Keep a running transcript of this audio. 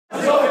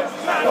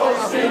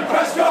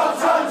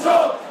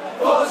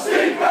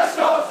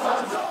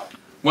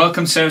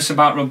Welcome to It's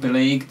About Rugby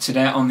League.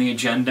 Today on the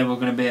agenda we're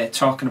going to be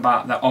talking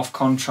about the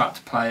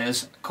off-contract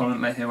players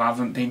currently who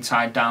haven't been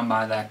tied down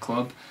by their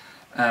club.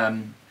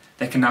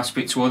 They can now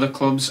speak to other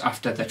clubs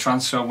after the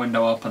transfer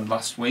window opened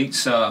last week.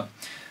 So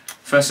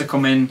first I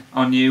come in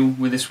on you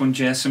with this one,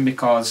 Jason,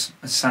 because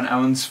as a St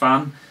Helens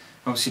fan,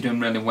 obviously doing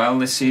really well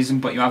this season,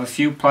 but you have a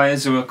few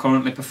players who are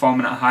currently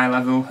performing at a high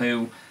level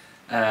who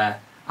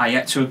are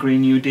yet to agree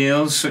new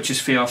deals, such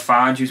as Theo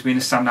Farge, who's been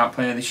a standout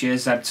player this year,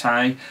 Zeb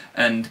Tai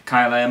and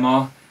Kyle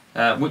Amor.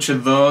 Which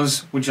of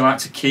those would you like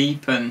to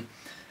keep, and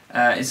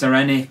is there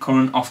any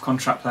current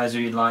off-contract players who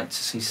you'd like to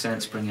see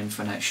Saints bring in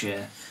for next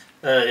year?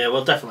 Yeah,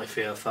 well, definitely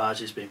Theo Farge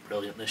has been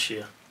brilliant this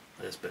year.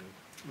 He's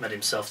made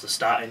himself the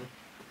starting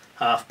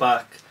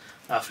half-back.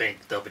 I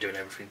think they'll be doing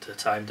everything to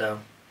tie him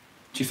down.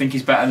 Do you think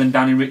he's better than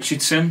Danny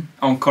Richardson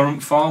on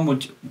current form?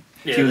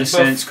 If you were the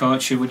Saints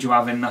coach, who would you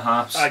have in the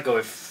halves? I'd go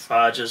with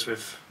Farges.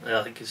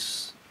 I think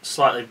he's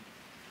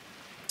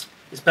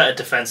better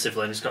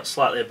defensively, and he's got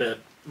slightly a bit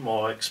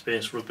more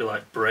experienced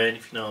rugby-like brain,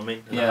 if you know what I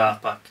mean, in the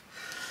half-back.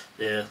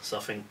 Yeah, so I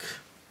think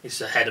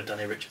he's ahead of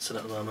Danny Richardson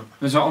at the moment.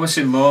 There's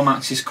obviously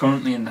Lomax is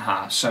currently in the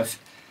half, so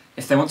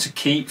if they want to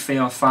keep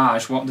Theo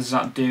Farge, what does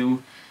that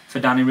do for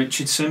Danny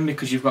Richardson?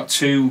 Because you've got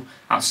two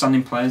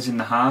outstanding players in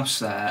the halves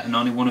there, and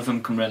only one of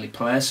them can really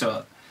play.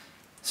 So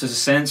as a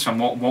Saints fan,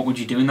 what would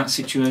you do in that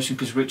situation?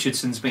 Because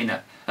Richardson's been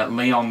at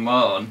Leigh on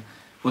loan.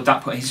 Would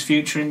that put his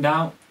future in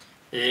doubt?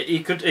 Yeah,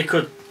 he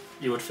could.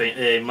 You would think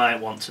he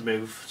might want to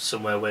move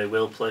somewhere where he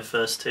will play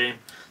first team.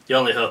 The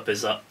only hope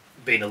is that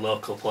being a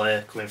local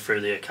player coming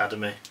through the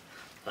academy,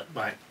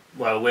 we've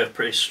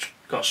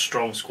got a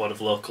strong squad of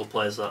local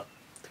players that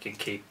they can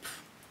keep.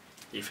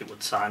 You think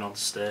would sign on to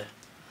stay.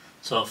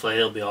 So hopefully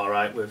he'll be all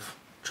right with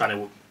trying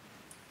to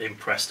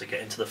impress to get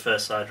into the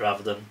first side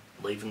rather than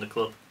leaving the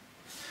club.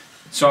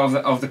 So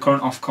of the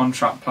current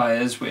off-contract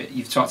players,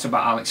 you've talked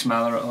about Alex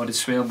Mellor at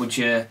Huddersfield. Would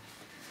you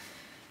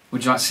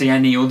like to see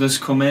any others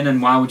come in,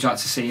 and why would you like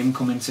to see him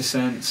come into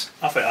Saints?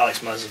 I think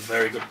Alex Mellor's a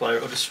very good player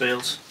at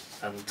Huddersfield,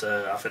 and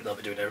I think they'll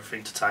be doing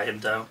everything to tie him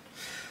down.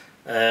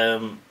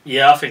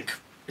 I think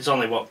he's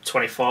only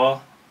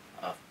 24,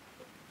 a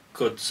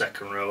good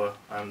second rower,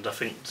 and I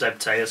think Zeb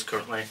Tai is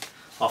currently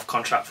off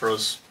contract for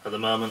us at the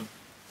moment,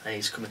 and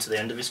he's coming to the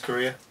end of his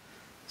career,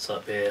 so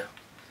it'd be a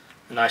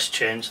nice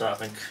change that I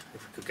think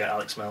if we could get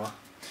Alex Mellor.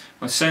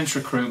 Well, Saints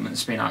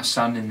recruitment's been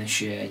outstanding this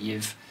year.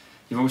 You've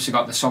obviously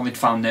got the solid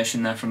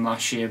foundation there from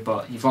last year,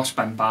 but you've lost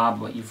Ben Barr,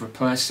 but you've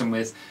replaced them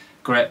with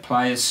great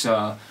players.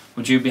 So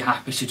would you be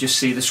happy to just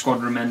see the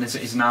squad remain as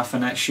it is now for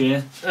next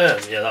year? Yeah,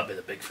 that'd be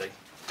the big thing.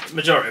 The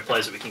majority of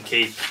players that we can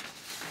keep,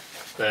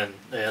 then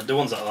the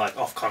ones that are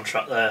off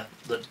contract there,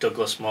 that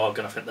Douglas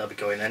Morgan, I think they'll be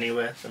going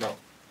anyway. They're not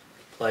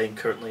playing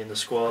currently in the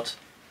squad,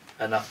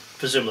 and I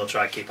presume they'll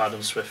try to keep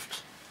Adam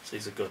Swift. So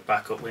he's a good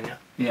backup winger.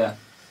 Yeah.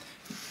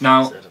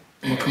 Now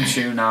we'll come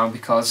to you now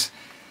because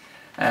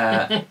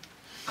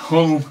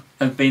Hull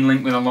have been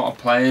linked with a lot of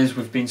players.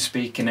 We've been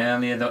speaking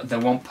earlier that they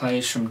want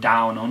players from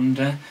down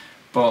under,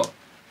 but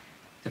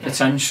they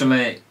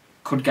potentially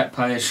could get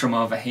players from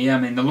over here. I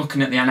mean, they're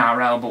looking at the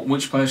NRL, but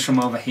which players from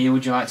over here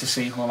would you like to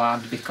see Hull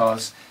add?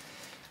 Because,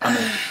 I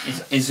mean,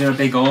 is there a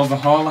big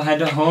overhaul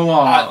ahead of Hull,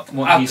 or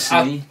what do you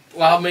see?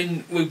 Well, I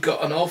mean, we've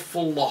got an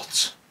awful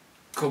lot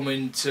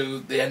coming to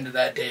the end of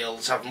their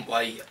deals, haven't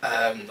we?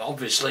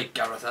 Obviously,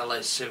 Gareth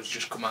Ellis, who's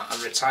just come out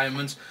of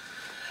retirement.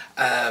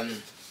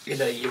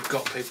 You've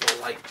got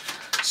people like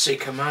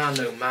Sika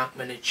Manu, Mark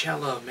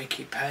Minicello,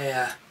 Mickey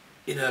Payer,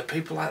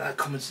 people like that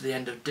coming to the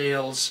end of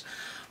deals.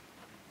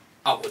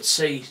 I would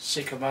see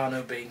Sika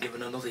Manu being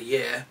given another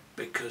year,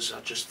 because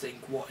I just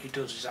think what he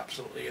does is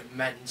absolutely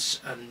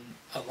immense, and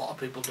a lot of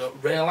people don't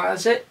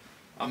realise it.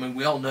 I mean,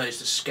 we all know he's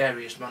the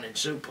scariest man in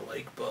Super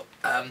League, but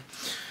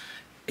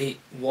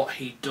what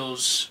he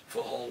does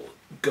for Hull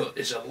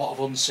is a lot of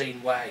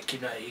unseen work.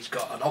 He's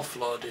got an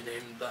offload in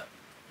him that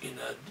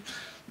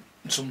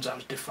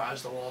sometimes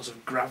defies the laws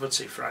of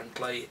gravity,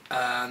 frankly,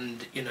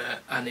 and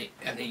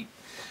he,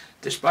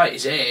 despite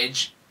his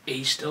age,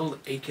 he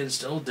can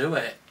still do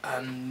it.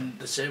 And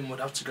the same would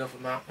have to go for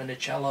Mark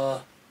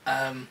Minicello.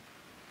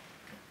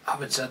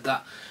 Having said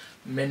that,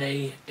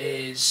 Mini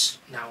is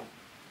now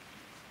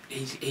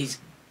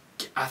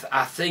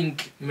I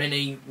think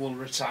Mini will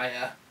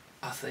retire.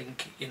 I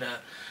think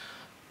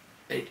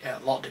a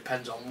lot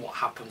depends on what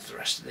happens the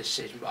rest of this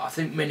season, but I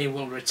think Mini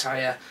will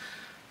retire.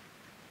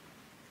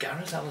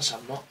 Gareth Ellis,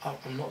 I'm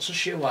not so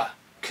sure,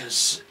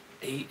 because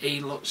he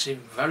looks in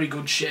very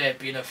good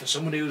shape. For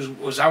somebody who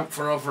was out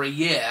for over a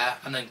year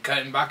and then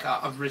came back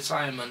out of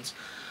retirement,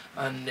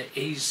 and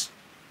he's,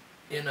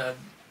 I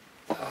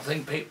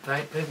think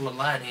people are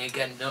learning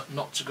again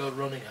not to go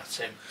running at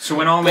him. So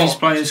when all these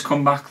players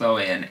come back though,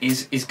 Ian,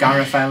 is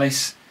Gareth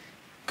Ellis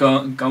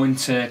going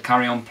to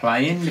carry on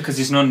playing? Because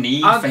there's no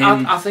need for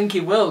him. I think he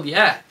will,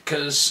 yeah,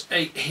 because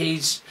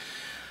he's...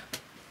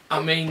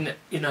 I mean,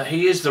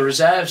 he is the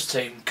reserves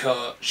team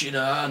coach, and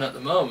at the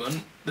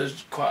moment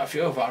there's quite a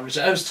few of our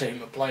reserves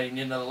team are playing,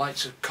 the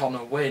likes of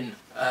Connor Wynne,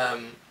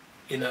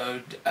 You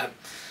know,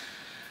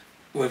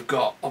 we've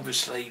got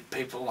obviously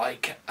people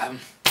like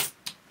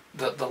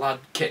the lad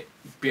Kit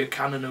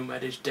Buchanan who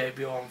made his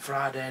debut on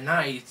Friday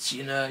night.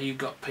 You know, you've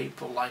got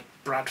people like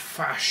Brad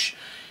Fash,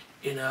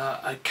 you know,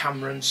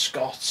 Cameron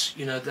Scott.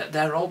 You know,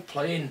 they're all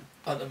playing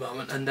at the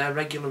moment, and they're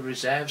regular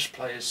reserves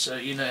players. So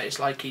you know, it's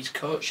like he's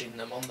coaching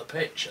them on the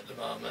pitch at the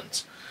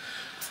moment.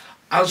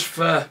 As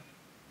for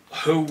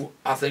who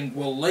I think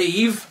will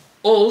leave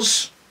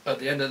us at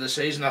the end of the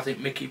season, I think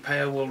Mickey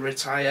Payer will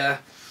retire.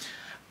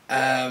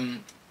 I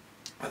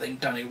think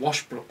Danny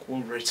Washbrook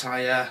will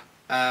retire.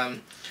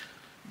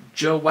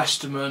 Joe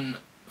Westerman,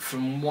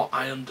 from what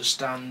I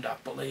understand, I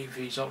believe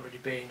he's already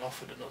being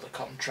offered another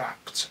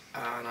contract,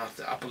 and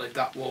I believe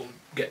that will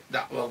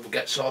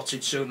get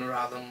sorted sooner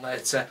rather than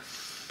later.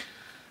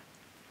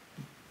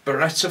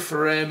 Beretta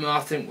Ferramo, I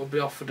think, will be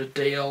offered a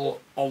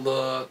deal,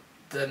 although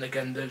then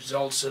again there's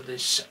also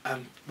this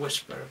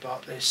whisper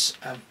about this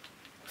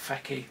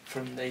Fecky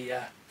from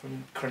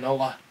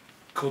Cronulla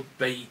could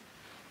be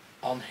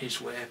on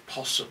his way,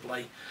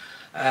 possibly.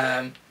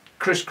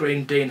 Chris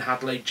Green, Dean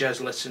Hadley,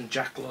 Jez Litton,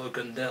 Jack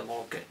Logan, they'll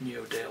all get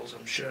new deals,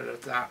 I'm sure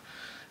of that.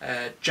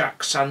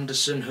 Jack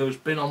Sanderson, who's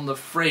been on the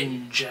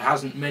fringe,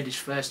 hasn't made his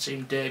first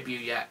team debut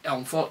yet.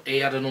 He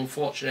had an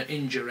unfortunate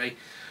injury,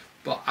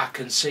 but I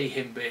can see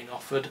him being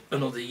offered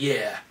another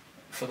year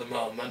for the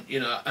moment, you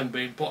know, and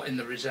being put in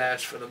the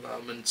reserves for the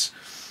moment,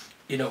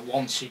 you know,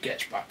 once he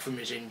gets back from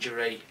his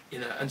injury, you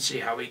know, and see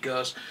how he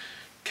goes.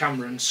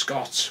 Cameron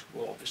Scott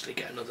will obviously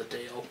get another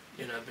deal,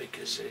 you know,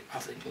 because I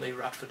think Lee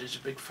Radford is a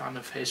big fan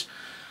of his.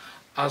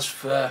 As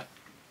for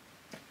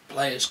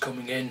players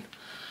coming in,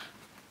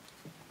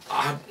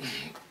 I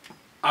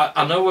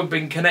know we've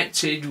been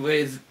connected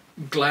with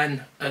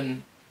Glenn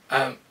and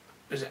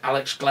is it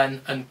Alex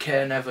Glenn and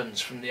Kane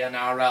Evans from the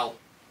NRL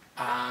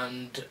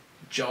and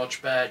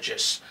George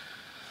Burgess.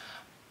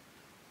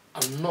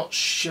 I'm not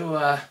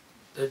sure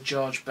the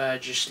George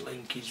Burgess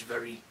link is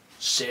very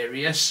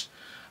serious.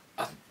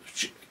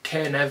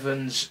 Kane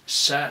Evans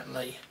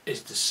certainly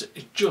is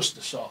just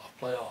the sort of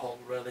player Hull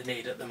really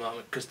need at the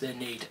moment, because they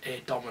need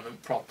a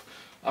dominant prop.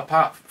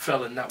 Apart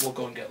from that, we'll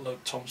go and get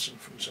Luke Thompson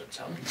from St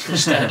Helens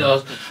instead,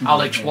 or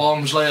Alex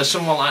Walmsley or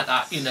someone like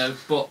that, you know.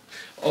 But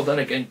then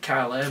again,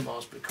 Kyle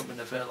Amor's becoming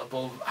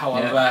available.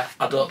 However,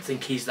 I don't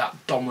think he's that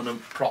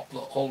dominant prop that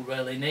Hull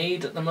really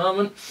need at the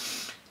moment.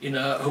 You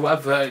know,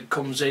 whoever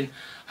comes in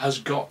has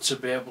got to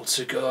be able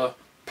to go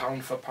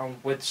pound for pound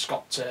with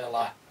Scott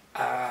Taylor,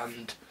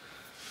 and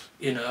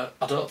you know,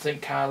 I don't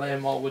think Kyle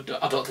Amor would.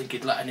 I don't think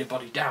he'd let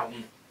anybody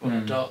down, but I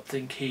don't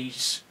think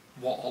he's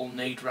what Hull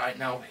need right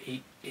now.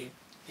 He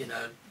you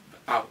know,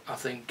 I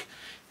think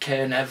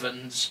Kane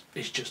Evans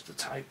is just the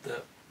type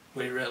that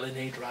we really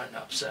need right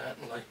now,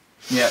 certainly.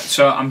 Yeah,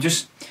 so I'm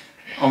just,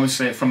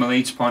 obviously from a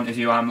Leeds point of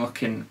view, I'm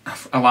looking,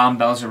 alarm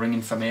bells are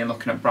ringing for me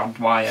looking at Brad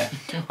Dwyer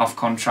off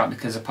contract,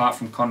 because apart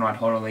from Conrad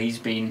Hurrell, he's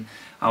been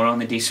our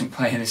only decent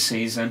player this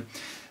season.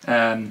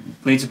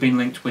 Leeds have been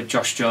linked with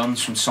Josh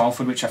Jones from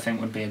Salford, which I think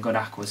would be a good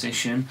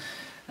acquisition,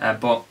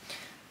 but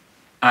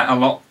a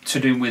lot to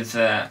do with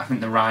I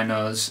think the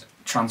Rhinos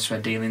transfer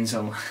dealings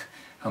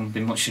haven't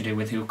been much to do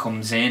with who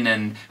comes in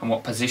and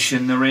what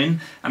position they're in,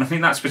 and I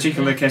think that's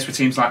particularly the case for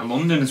teams like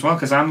London as well,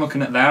 because I'm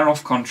looking at their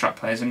off-contract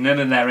players and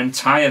nearly their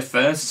entire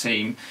first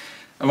team.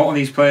 A lot of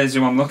these players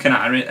who I'm looking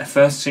at are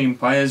first team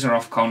players are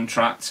off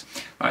contract,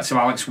 like so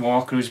Alex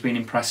Walker, who's been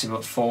impressive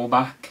at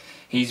fullback,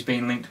 he's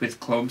been linked with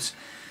clubs.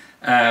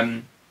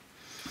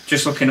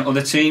 Just looking at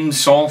other teams,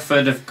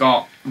 Salford have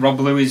got Rob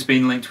Louis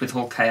being linked with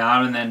Hull KR,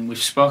 and then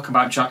we've spoke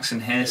about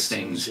Jackson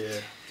Hastings.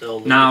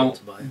 Now,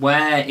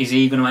 where is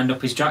he going to end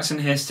up? Is Jackson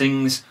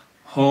Hastings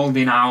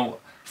holding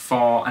out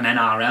for an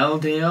NRL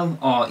deal,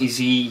 or is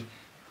he?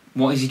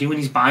 What is he doing?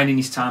 He's biding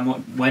his time.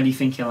 Where do you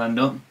think he'll end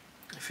up?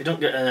 If you don't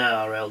get an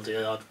NRL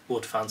deal, I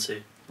would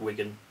fancy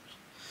Wigan.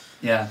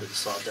 Yeah, as a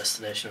sort of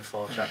destination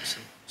for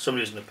Jackson.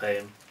 Somebody who's going to pay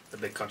him a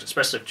big contract,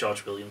 especially if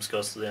George Williams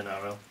goes to the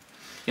NRL.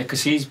 Yeah,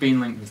 because he's been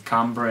linked with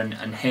Canberra,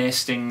 and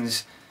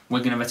Hastings,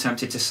 Wigan have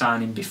attempted to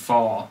sign him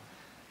before,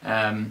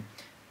 and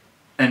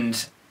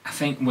I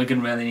think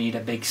Wigan really need a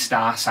big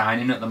star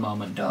signing at the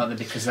moment, don't they?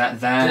 Because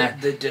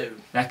they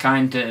do. They're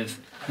kind of,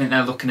 I think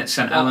they're looking at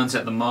St Helens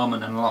at the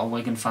moment, and a lot of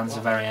Wigan fans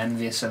are very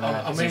envious of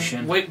their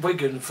position. I mean,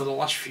 Wigan for the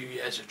last few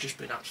years have just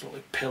been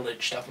absolutely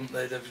pillaged, haven't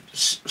they? They've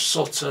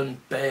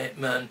Sutton,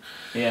 Bateman,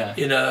 yeah,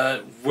 you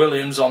know,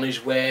 Williams on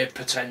his way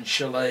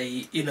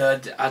potentially. You know,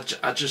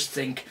 I just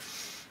think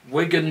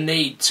Wigan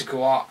need to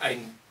go out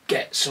and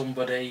get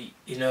somebody,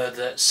 you know,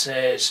 that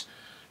says,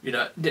 you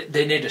know,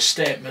 they need a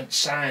statement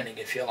signing,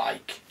 if you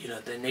like. You know,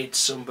 they need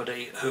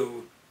somebody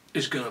who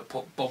is going to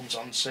put bums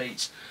on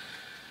seats.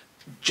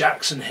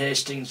 Jackson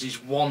Hastings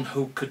is one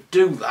who could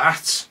do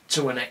that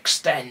to an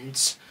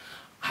extent.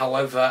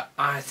 However,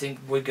 I think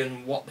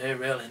Wigan, what they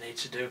really need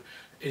to do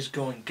is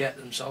go and get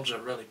themselves a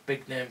really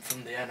big name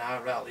from the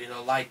NRL. You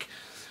know, like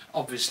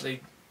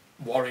obviously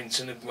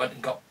Warrington went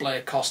and got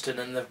Blair Costin,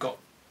 and they've got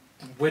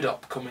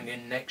Widdop coming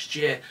in next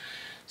year.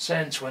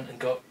 Saints went and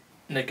got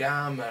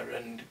Nagama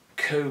and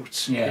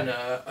Coote, yeah, you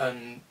know,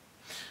 and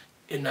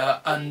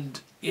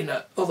and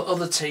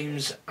other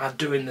teams are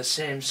doing the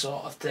same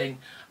sort of thing,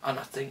 and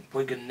I think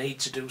Wigan need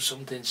to do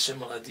something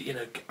similar.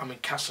 I mean,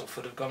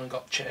 Castleford have gone and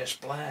got Chase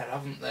Blair,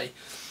 haven't they?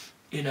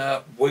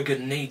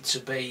 Wigan need to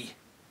be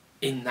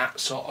in that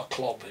sort of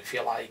club, if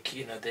you like.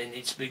 They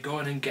need to be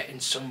going and getting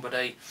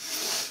somebody.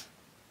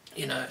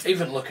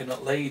 Even looking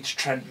at Leeds,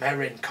 Trent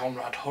Merrin,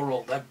 Conrad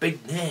Hurrell, they're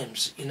big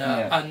names.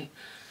 And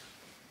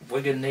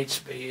Wigan needs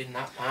to be in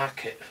that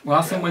market. Well,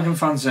 I think Wigan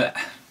fans are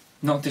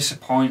not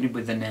disappointed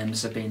with the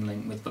names they've been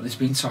linked with, but there's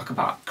been talk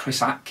about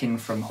Chris Atkin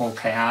from Hull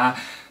KR,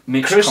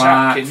 Mitch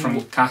Clark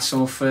from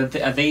Castleford.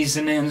 Are these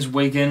the names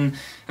Wigan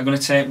are going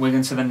to take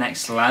Wigan to the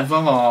next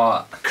level,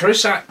 or...?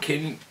 Chris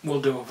Atkin will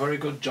do a very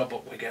good job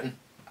at Wigan.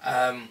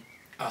 I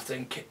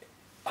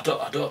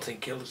don't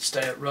think he'll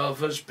stay at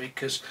Rovers,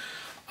 because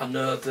I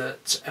know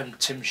that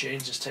Tim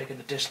Sheens has taken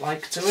a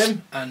dislike to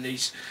him, and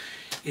he's,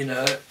 we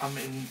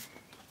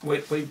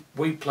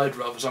played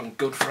Rovers on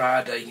Good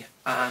Friday,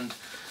 and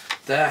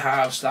their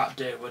halves that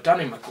day were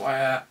Danny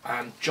Maguire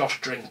and Josh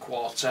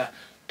Drinkwater.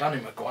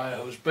 Danny Maguire,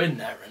 who's been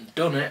there and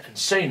done it and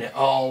seen it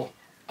all.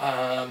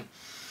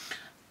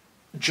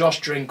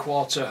 Josh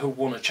Drinkwater, who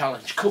won a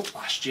Challenge Cup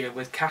last year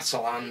with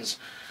Catalans,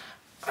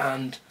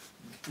 and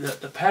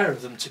the pair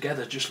of them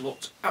together just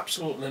looked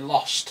absolutely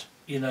lost.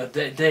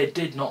 They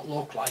did not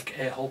look like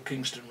a Hull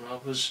Kingston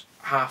Rovers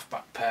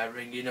half-back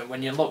pairing.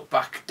 When you look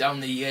back down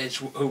the years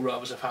who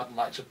Rovers have had,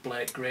 likes of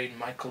Blake Green,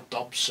 Michael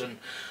Dobson,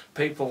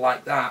 people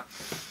like that,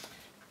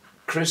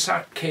 Chris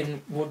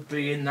Atkin would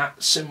be in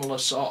that similar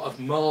sort of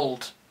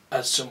mould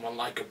as someone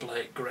like a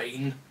Blake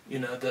Green,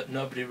 that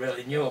nobody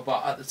really knew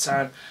about at the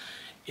time,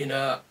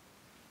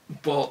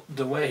 but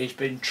the way he's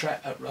been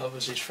treated at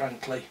Rovers is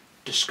frankly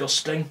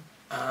disgusting,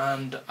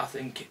 and I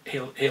think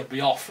he'll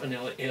be off, and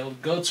he'll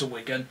go to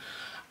Wigan,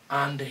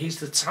 and he's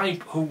the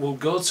type who will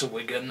go to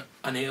Wigan,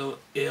 and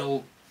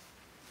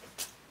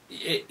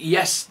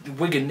yes,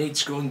 Wigan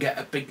needs to go and get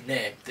a big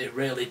name, they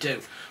really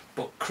do,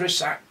 but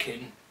Chris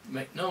Atkin,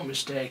 make no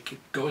mistake,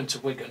 going to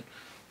Wigan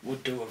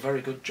would do a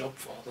very good job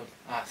for them,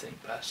 I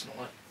think,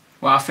 personally.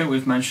 Well, I think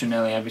we've mentioned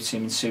nearly every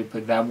team in Super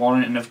League there.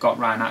 Warrington have got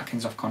Ryan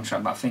Atkins off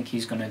contract, but I think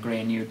he's going to agree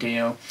a new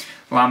deal.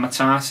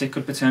 Lamatasi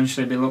could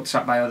potentially be looked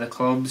at by other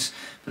clubs,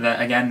 but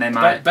then, again, they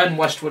might... Ben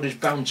Westwood is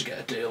bound to get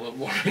a deal at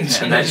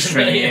Warrington. Next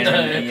year,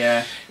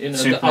 I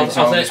think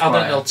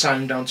they'll tie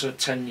him down to a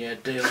 10-year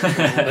deal,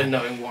 probably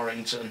knowing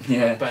Warrington.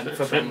 Yeah.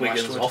 For Ben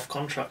Wigan's off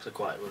contracts are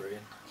quite worrying.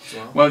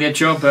 Well, yeah,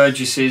 Joe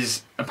Burgess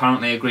has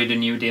apparently agreed a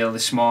new deal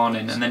this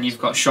morning, and then you've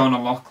got Sean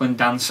O'Loughlin,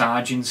 Dan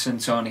Sargent,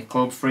 Tony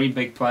Clubb, 3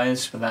 big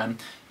players for them.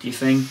 Do you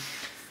think?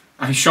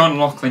 And Sean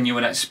O'Loughlin, you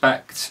would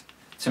expect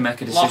to make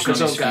a decision on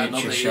his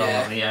future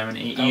shortly, and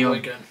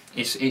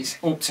it's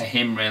up to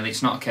him really.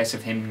 It's not a case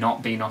of him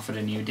not being offered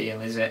a new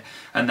deal, is it?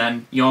 And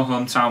then your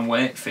hometown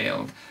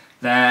Wakefield,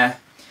 they're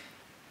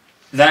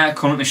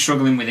currently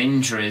struggling with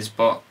injuries,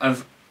 but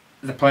of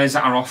the players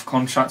that are off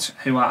contract,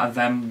 who out of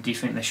them do you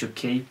think they should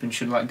keep and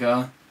should let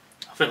go?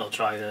 I think they'll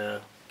try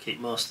to keep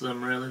most of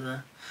them really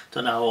there.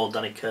 Don't know how old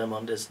Danny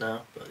Kermond is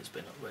now, but he's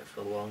been at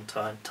Wakefield for a long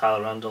time.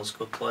 Tyler Randall's a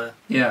good player.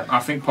 Yeah, I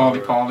think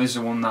Paulie Paul is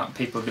the one that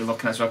people will be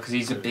looking at as well, because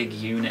he's a big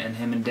unit, and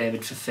him and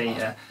David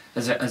Fafita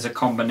as a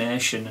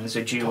combination and as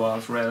a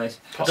duo, really.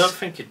 I don't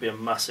think it'd be a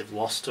massive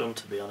loss to him,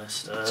 to be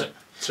honest.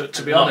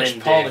 To be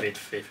honest, David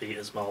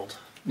Fafita's mould.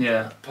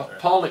 Yeah.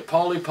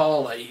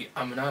 Paulie,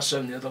 I mean, I saw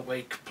him the other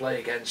week play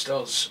against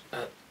us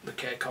at the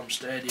KCOM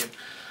Stadium,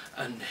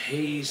 and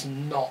he's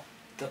not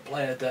the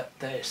player that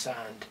they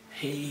signed.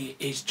 He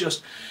is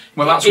just...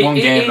 Well, that's one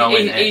game though,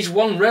 isn't it? He's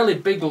one really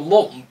big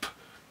lump,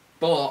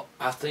 but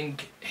I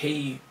think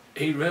he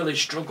really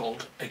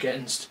struggled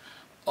against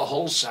a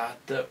Hull side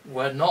that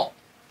were not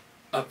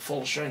at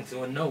full strength. They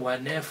were nowhere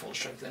near full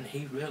strength, and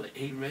he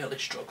really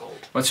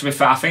struggled. Well, to be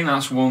fair, I think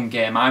that's one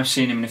game. I've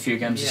seen him in a few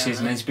games this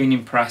season, and it's been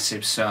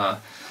impressive, so...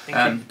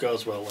 I think it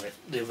goes well when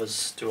the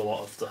others do a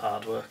lot of the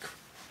hard work.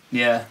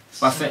 Yeah,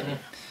 well, I think...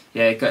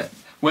 Yeah,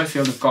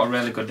 Wakefield have got a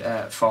really good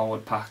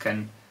forward pack,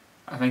 and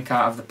I think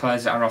out of the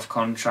players that are off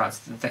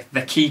contract,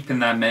 they're keeping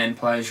their main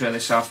players, really,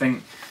 so I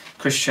think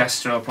Chris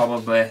Chester will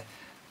probably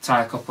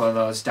tie a couple of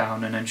those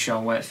down and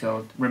ensure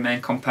Wakefield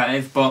remain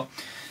competitive, but...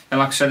 And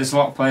like I said, there's a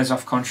lot of players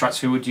off contracts.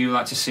 Who would you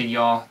like to see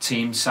your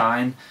team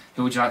sign?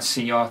 Who would you like to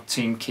see your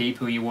team keep?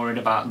 Who are you worried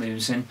about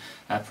losing?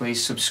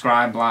 Please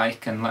subscribe,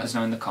 like, and let us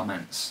know in the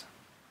comments.